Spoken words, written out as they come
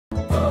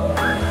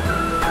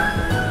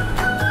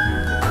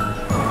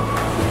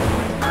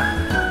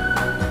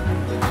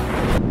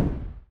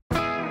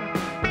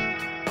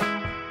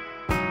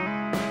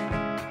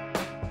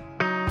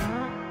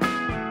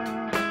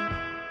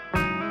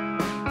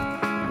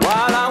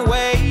While I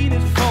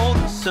waited for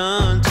the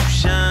sun to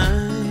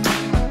shine,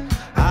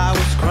 I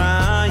was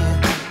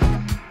crying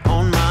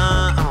on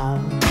my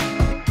own.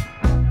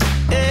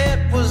 It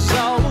was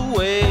all a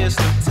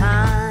waste of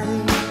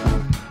time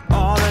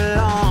all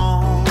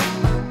along.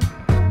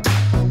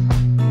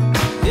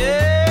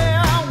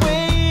 Yeah, I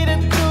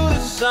waited through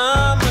the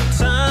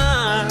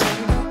summertime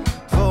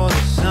for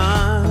the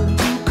sun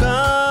to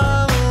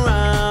come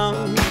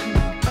around,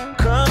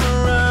 come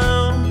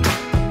around,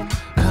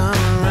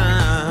 come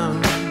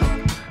around,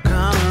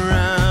 come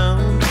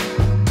around.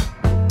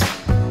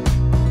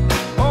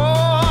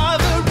 Oh,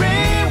 the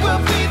rain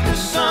will beat the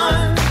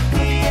sun,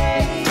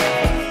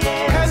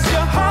 'cause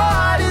your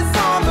heart is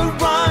on the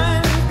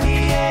run.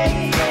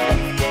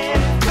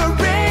 The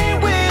rain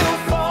will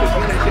fall.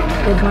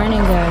 Good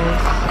morning,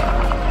 guys.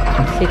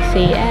 6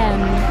 a.m.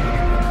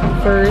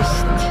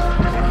 First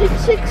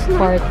It's 6 now.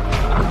 part,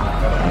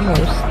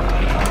 almost.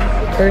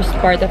 First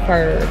part of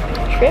our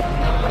trip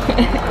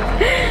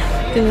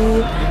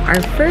to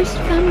our first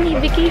family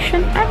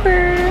vacation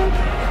ever.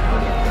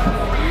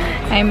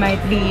 I might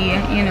be,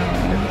 you know,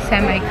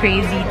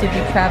 semi-crazy to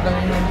be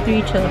traveling with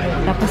 3 children.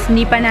 Tapos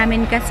hindi pa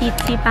namin kasit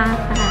si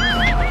Papa.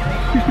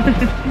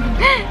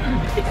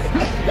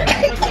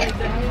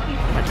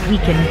 But we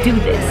can do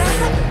this.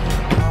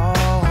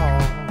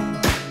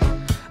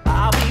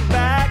 I'll be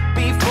back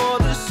before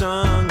the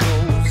sun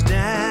goes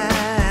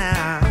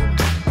down.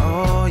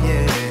 Oh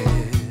yeah.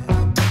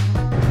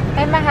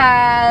 Hi,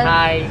 mahal.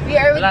 Hi. We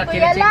are with Kuya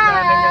Kine-check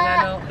namin yung La.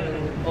 ano,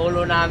 yung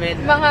ulo namin.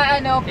 Mga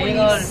ano,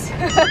 police.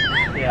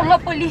 Yeah. Mga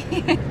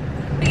police.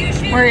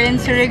 We're in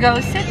Surigao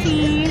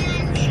City.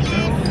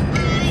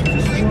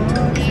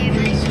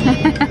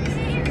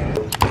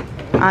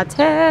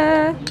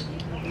 Ate,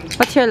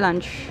 what's your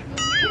lunch?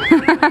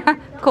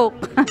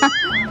 Coke.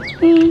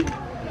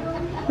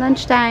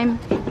 Lunchtime.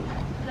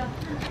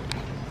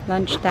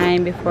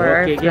 Lunchtime before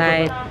our Okay,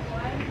 flight.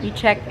 We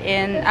checked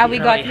in. We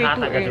got here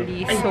too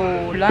early.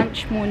 So,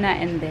 lunch muna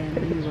and then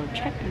we will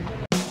check in.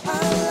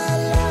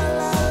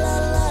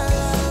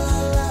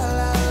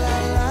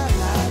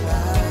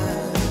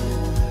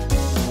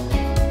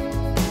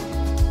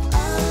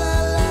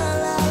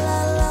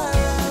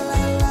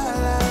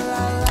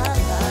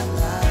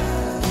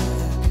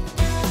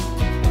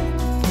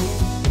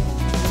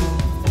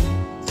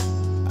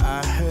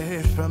 I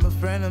heard from a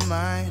friend of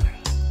mine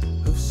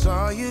who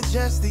saw you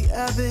just the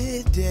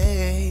other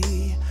day.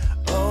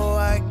 Oh,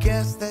 I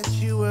guess that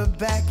you were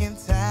back in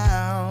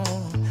town.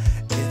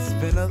 It's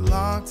been a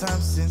long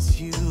time since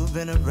you've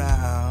been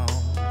around.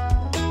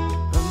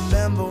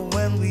 Remember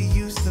when we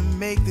used to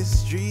make the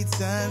streets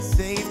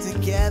unsafe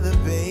together,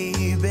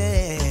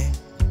 baby?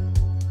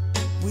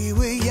 We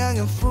were young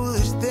and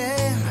foolish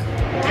then.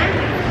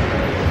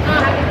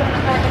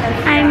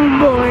 I'm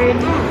bored.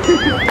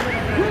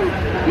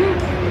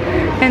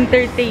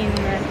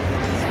 Entertainment.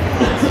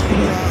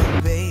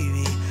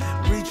 Baby,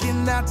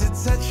 reaching out to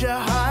touch your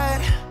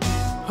heart.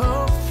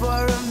 Hope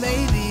for a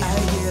maybe. I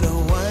get a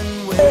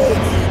one-way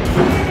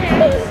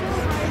ticket.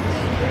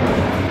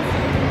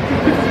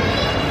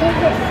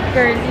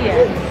 Curly,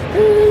 eh?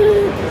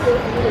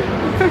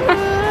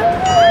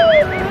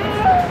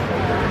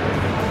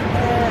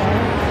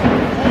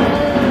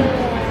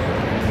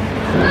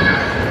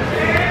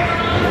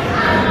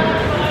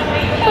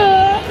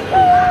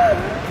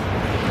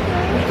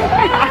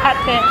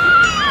 Ate,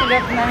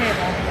 hirap na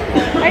hirap.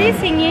 Are you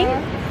singing?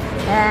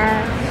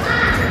 Yeah.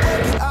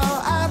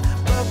 All out,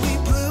 but we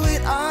blew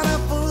it on a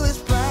foolish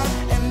pride,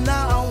 and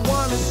now I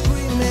wanna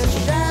scream and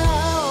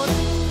shout.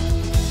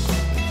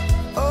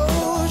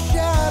 Oh,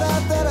 shout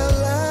out that I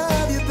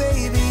love you,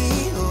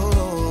 baby.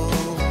 Oh.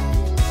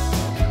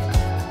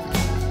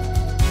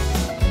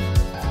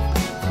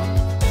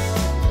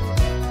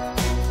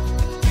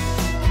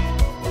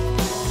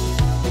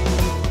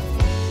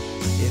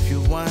 If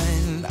you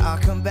want, I'll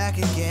come back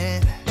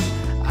again.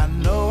 I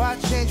know I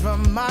changed my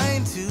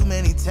mind too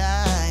many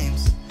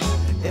times.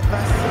 If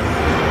I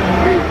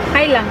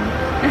Hi lang.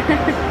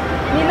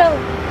 Hello.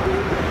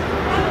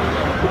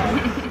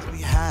 see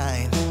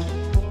behind,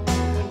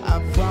 I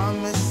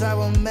promise I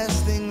won't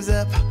mess things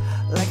up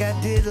like I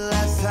did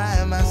last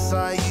time I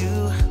saw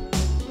you.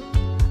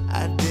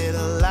 I did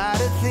a lot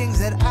of things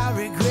that I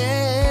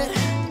regret.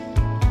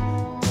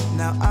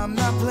 Now I'm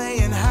not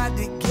playing hard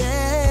to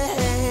get.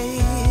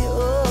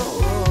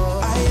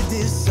 Oh, I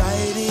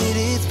decided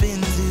it's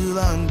been too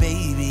long,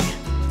 baby.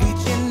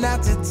 Reaching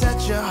out to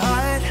touch your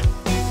heart.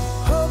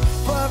 Hope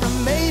for a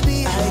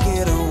maybe. I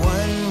get a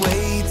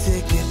one-way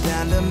ticket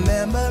down to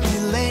memory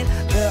lane.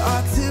 There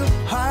are 2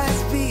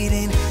 hearts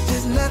beating.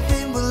 Just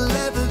nothing will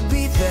ever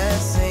be the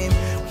same.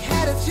 We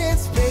had a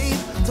chance, babe,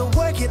 to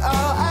work it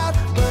all out,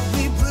 but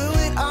we blew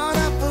it on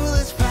our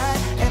foolish pride.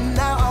 And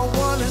now I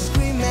wanna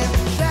scream and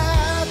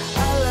shout.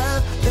 I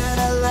love that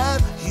I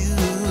love you.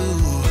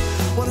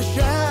 Wanna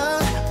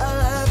shout. I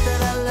love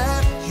that I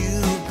love you,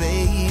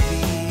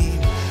 baby.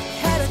 We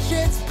had a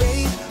chance,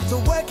 babe, to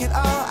work it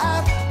all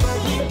out, but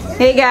we blew.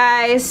 Hey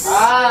guys.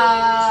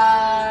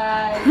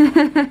 Hi!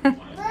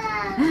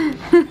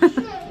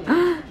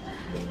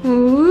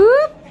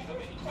 Whoop.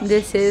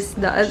 This is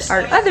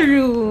our other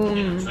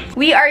room.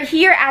 We are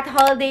here at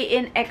Holiday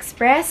Inn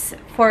Express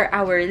for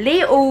our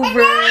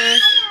layover.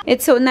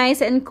 It's so nice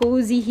and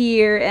cozy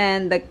here,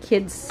 and the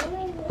kids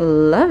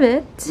love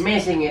it.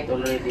 Missing it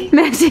already.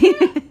 Messy.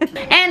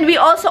 And we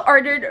also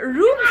ordered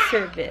room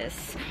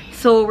service.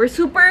 So we're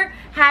super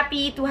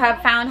happy to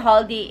have found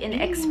Holiday Inn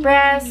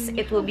Express.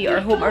 It will be our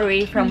home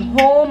away from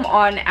home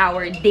on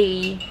our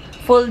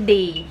full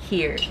day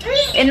here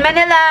in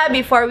Manila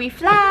before we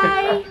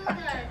fly.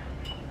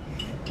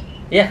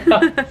 Yeah.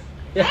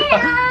 Yeah.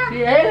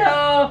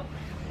 Hello.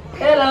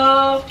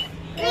 Hello.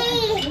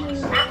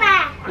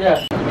 Papa.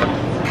 Yeah. You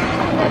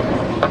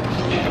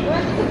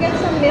want to get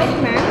some milk,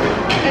 ma'am?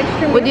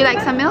 Extra milk? Would you like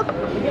some milk?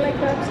 Would you like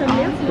to have some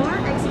milk more?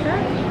 Extra?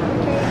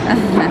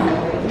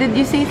 Did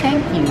you say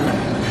thank you? You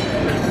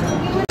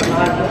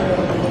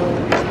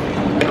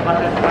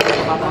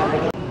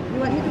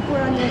want me to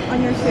pour on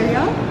your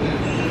cereal?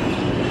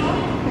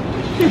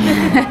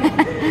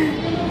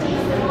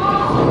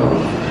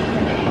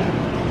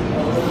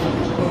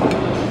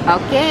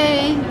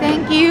 Okay,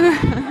 thank you.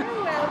 You're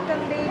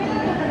welcome, baby.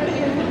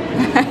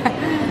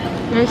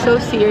 You're so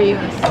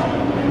serious.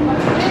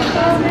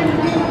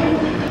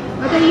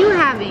 What are you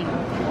having?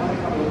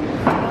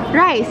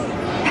 Rice.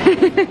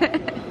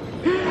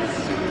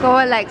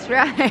 Koa likes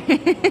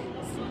rice.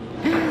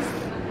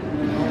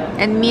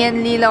 And me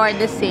and Lilo are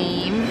the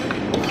same.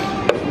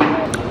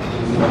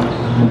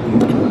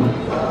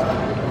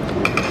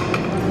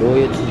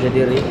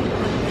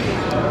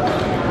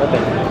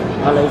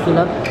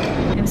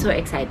 I'm so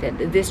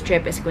excited. This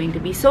trip is going to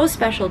be so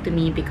special to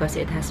me because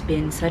it has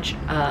been such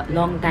a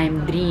long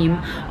time dream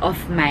of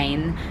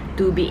mine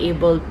to be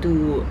able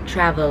to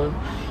travel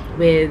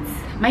with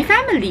my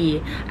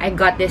family. I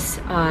got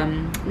this,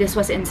 this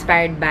was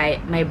inspired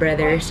by my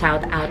brother.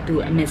 Shout out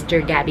to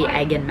Mr. Gabby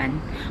Eigenman,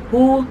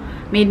 who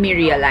made me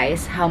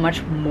realize how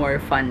much more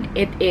fun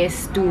it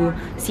is to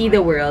see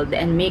the world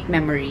and make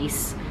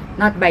memories.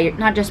 Not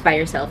just by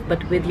yourself,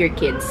 but with your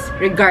kids,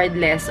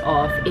 regardless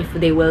of if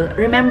they will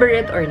remember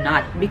it or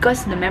not,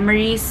 because the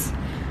memories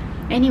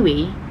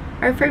anyway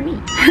are for me.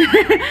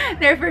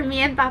 They're for me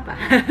and Papa.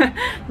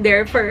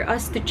 They're for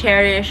us to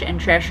cherish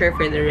and treasure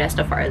for the rest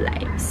of our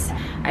lives.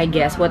 I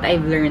guess what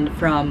I've learned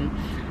from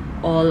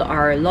all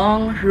our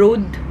long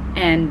road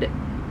and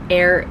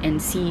air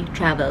and sea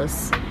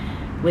travels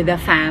with the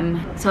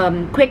fam,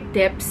 some quick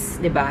tips,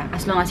 diba?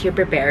 As long as you're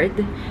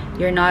prepared,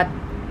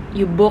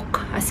 you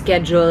book a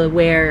schedule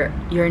where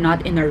you're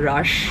not in a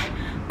rush.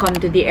 Come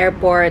to the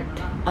airport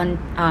on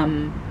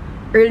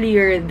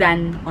earlier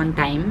than on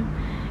time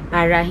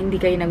para hindi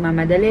kayo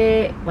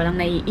nagmamadali, walang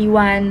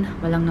naiiwan,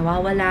 walang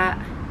nawawala,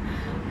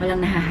 walang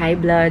naha-high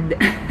blood.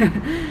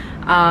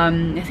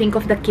 Think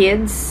of the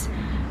kids.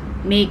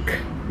 Make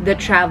the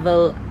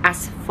travel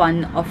as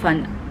fun of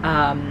an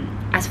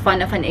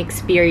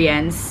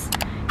experience.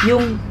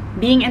 Yung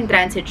being in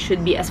transit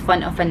should be as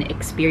fun of an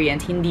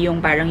experience, hindi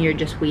yung parang you're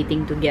just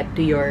waiting to get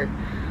to your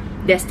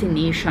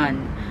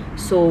destination.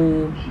 So,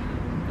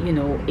 you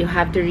know, you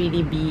have to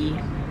really be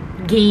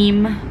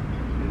game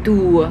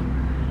to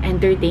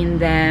entertain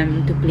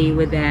them, to play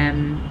with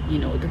them, you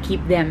know, to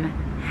keep them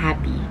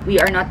happy. We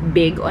are not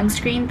big on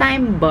screen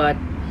time, but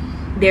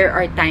there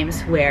are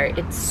times where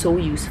it's so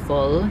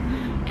useful,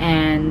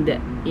 and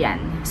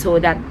yan, so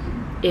that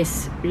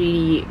is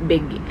really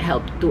big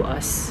help to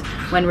us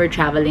when we're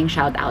traveling.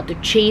 Shout out to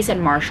Chase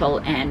and Marshall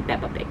and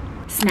Peppa Pig.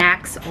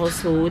 Snacks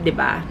also,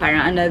 diba?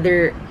 Parang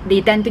another, they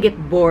tend to get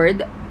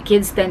bored.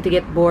 Kids tend to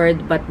get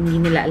bored, but hindi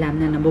nila alam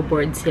na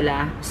nabobored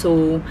sila.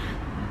 So,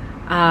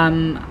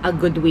 a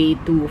good way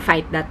to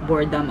fight that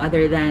boredom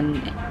other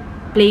than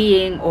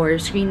playing or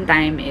screen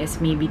time is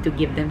maybe to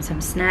give them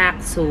some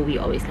snacks. So we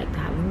always like to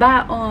have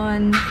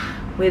baon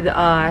with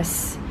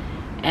us,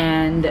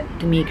 and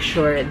to make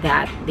sure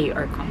that they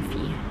are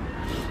comfy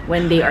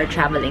when they are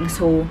traveling.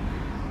 So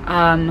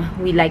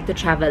we like to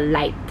travel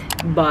light,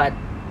 but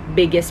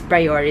biggest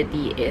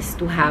priority is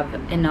to have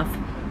enough,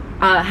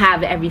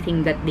 have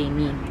everything that they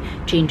need.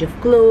 Change of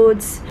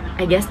clothes,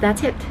 I guess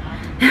that's it.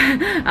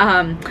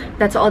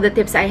 That's all the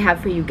tips I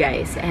have for you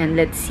guys, and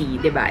let's see,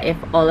 diba, if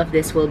all of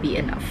this will be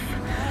enough.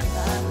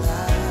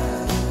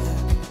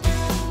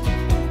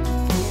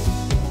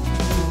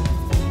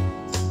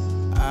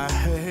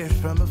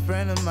 From a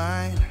friend of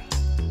mine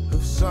who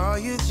saw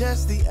you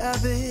just the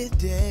other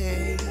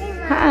day.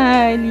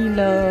 Hi,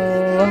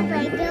 Lilo.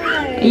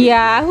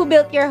 Yeah, who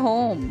built your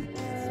home?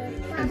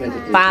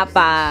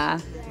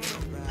 Papa.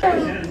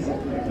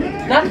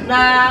 Knock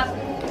knock.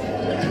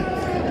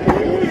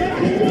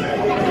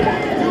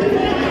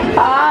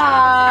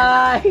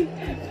 Hi.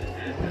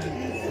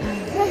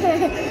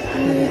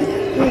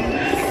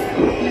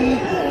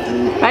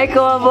 Hi,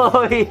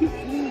 cowboy.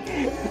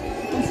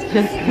 It's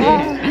just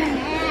me.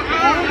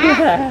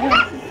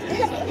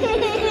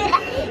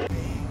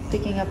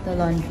 Picking up the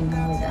laundry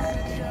now, Dad.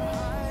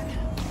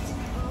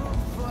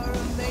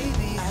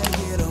 I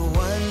get a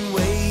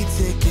one-way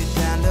ticket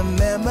down to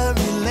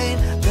memory lane.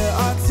 There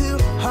are two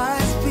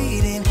hearts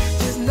beating,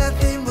 just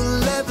nothing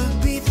will ever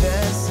be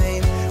the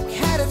same. We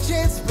had a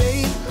chance,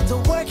 babe, to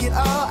work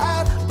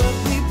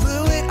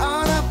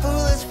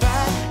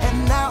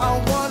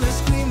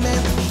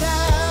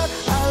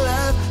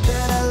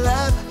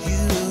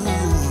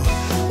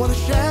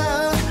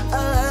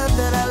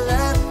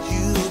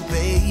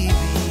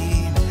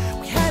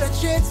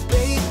chance,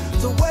 babe,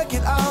 to work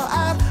it all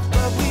out,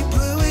 but we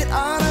blew it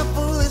on our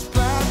foolish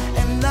pride,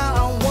 and now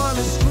I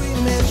wanna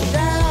scream and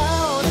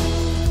shout.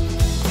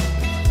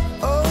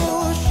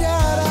 Oh,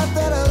 shout out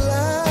that I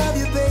love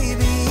you,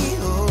 baby.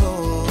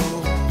 Oh.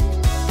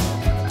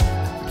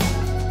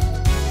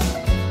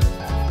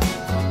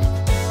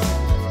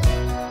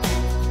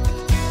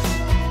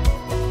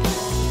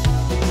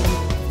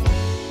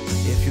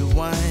 If you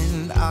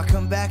want, I'll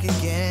come back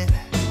again.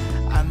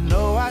 I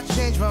know I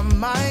changed my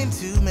mind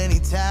too many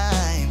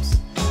times.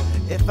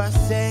 If I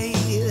say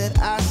that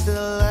I still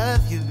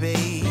love you,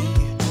 babe,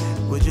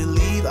 would you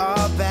leave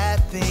all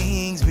bad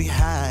things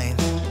behind?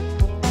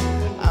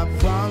 I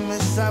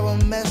promise I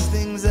won't mess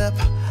things up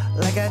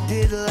like I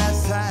did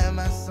last time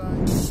I saw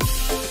you.